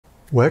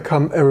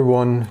Welcome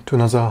everyone to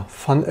another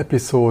fun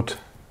episode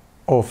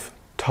of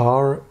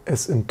tar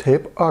as in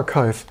tape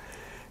archive.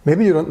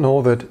 Maybe you don't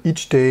know that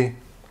each day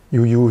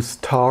you use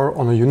tar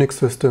on a Unix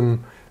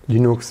system,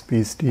 Linux,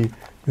 BSD,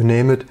 you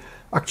name it.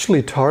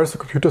 Actually, tar is a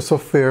computer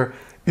software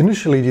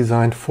initially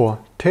designed for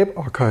tape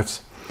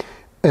archives.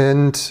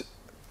 And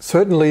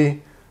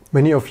certainly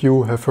many of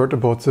you have heard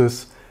about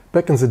this.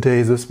 Back in the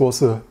day, this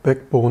was the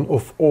backbone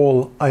of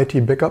all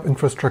IT backup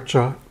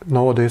infrastructure.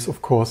 Nowadays,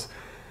 of course,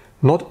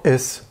 not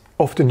as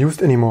often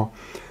used anymore.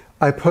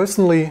 I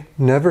personally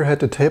never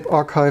had a tape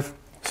archive.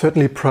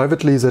 Certainly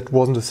privately that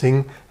wasn't a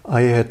thing.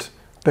 I had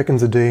back in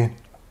the day,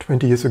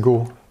 20 years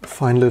ago, a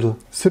fine little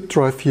zip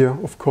drive here.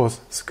 Of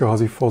course,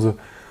 SCSI for the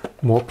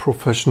more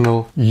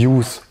professional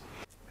use.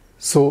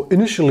 So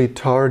initially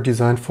tar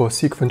designed for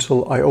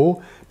sequential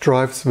I/O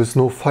drives with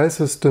no file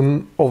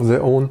system of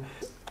their own.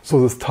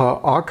 So the tar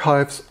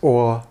archives,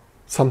 or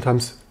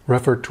sometimes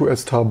referred to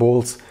as tar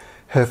balls,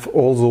 have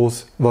all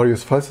those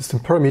various file system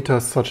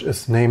parameters such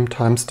as name,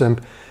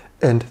 timestamp,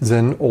 and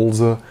then all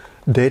the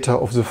data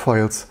of the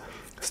files.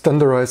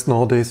 Standardized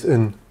nowadays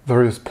in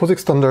various POSIX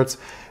standards,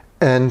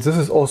 and this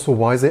is also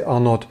why they are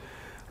not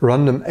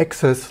random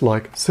access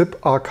like zip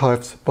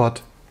archives,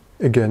 but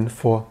again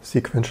for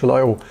sequential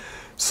I/O.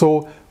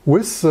 So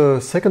with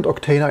the second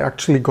Octane I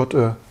actually got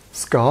a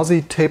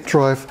SCSI tape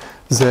drive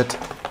that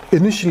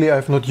initially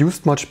I've not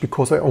used much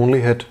because I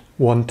only had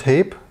one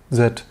tape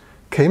that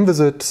came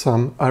with it,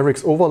 some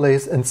IRIX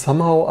overlays, and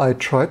somehow I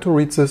tried to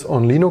read this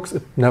on Linux.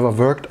 It never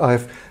worked.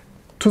 I've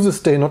to this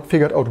day not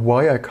figured out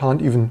why I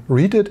can't even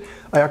read it.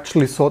 I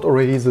actually thought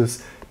already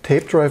this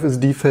tape drive is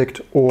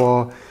defect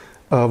or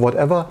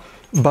whatever,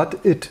 but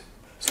it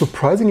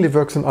surprisingly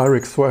works in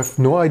IRIX, so I have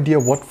no idea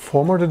what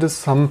format it is.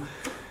 Some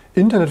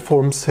internet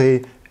forums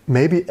say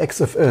maybe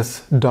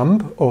XFS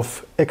dump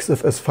of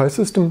XFS file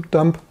system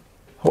dump.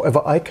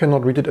 However, I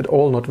cannot read it at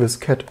all, not with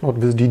cat, not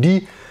with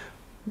DD.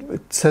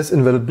 It says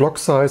invalid block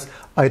size.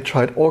 I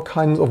tried all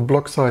kinds of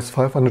block size,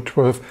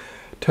 512,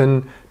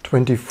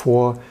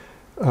 1024,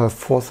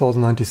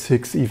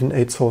 4096, even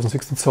 8000,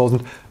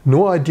 16000.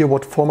 No idea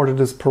what format it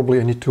is. Probably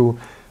I need to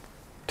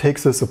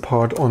take this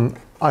apart on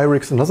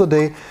IRIX another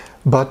day.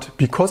 But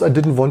because I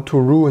didn't want to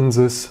ruin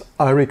this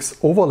IRIX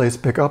overlays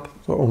backup,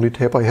 the only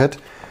tape I had,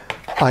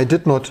 I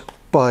did not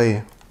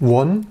buy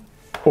one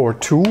or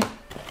two.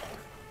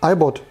 I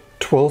bought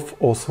 12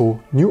 or so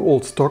new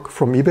old stock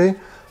from eBay.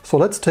 So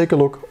let's take a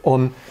look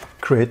on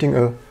creating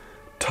a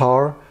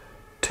tar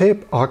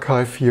tape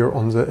archive here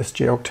on the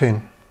Sgi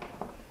Octane.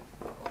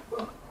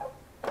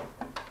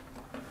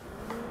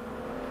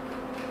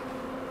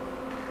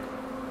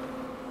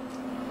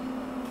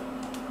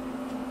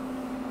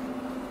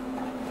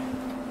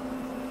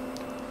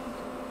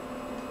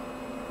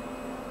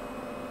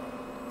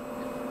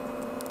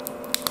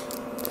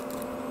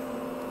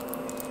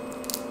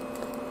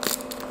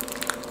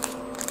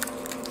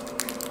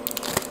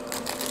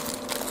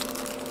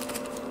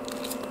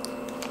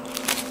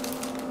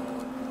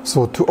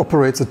 So to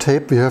operate the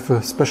tape we have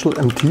a special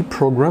MT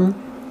program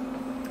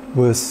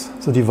with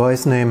the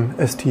device name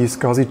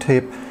SGI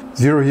tape.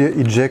 0 here,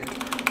 eject,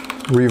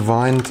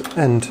 rewind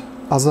and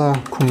other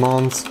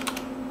commands,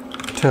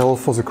 tell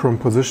for the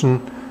current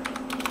position,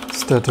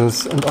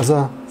 status and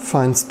other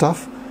fine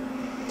stuff.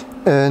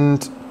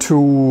 And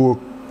to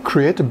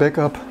create a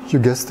backup, you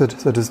guessed it,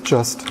 that is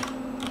just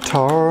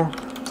tar.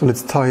 So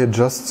let's tar here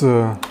just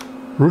the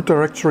root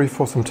directory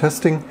for some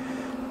testing,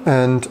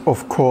 and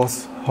of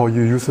course how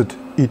you use it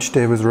each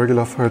day with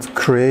regular files.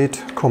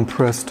 Create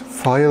compressed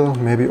file,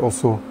 maybe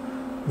also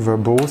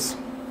verbose.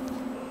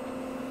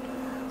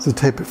 The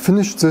tape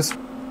finished this.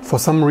 For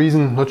some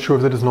reason, not sure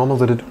if that is normal,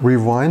 that it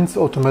rewinds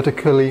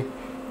automatically,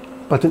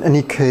 but in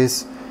any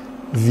case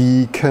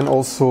we can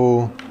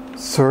also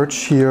search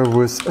here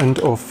with end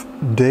of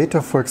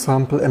data, for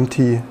example,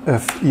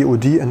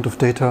 mtfeod end of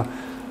data.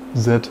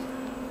 That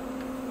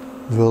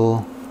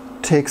will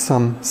take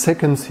some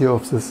seconds here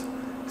of this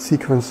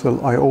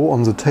sequential I/O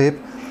on the tape,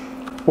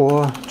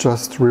 or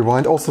just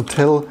rewind. Also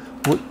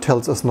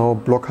tells us now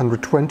block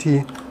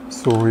 120,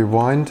 so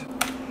rewind.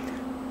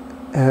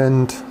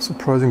 And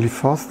surprisingly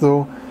fast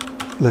though.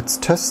 Let's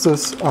test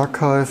this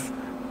archive.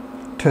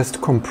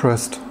 Test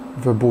compressed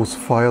verbose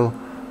file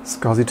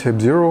SCSI tape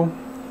 0.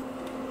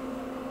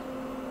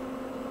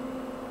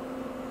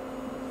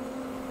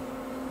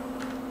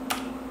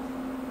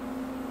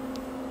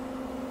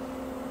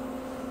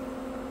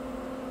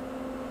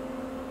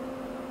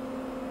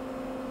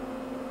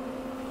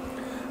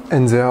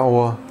 And there are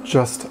our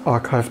just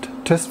archived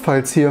test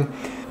files here.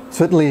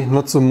 Certainly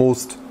not the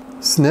most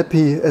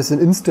snappy as an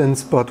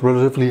instance, but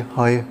relatively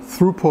high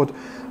throughput.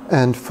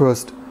 And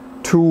first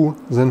 2,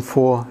 then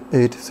 4,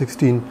 8,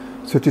 16,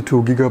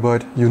 32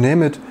 gigabyte, you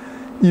name it.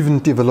 Even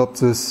developed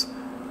this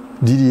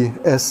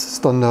DDS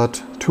standard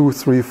 2,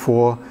 3,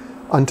 4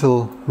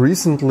 until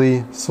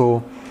recently.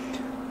 So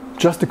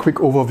just a quick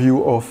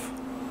overview of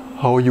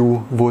how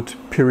you would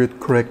period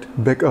correct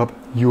backup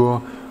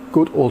your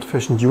good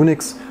old-fashioned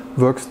Unix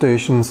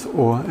workstations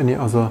or any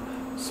other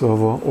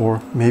server,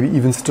 or maybe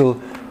even still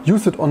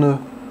use it on a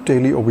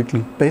daily or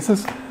weekly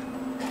basis.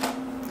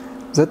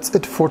 That's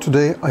it for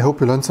today. I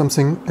hope you learned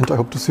something, and I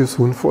hope to see you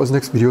soon for the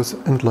next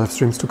videos and live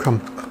streams to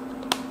come.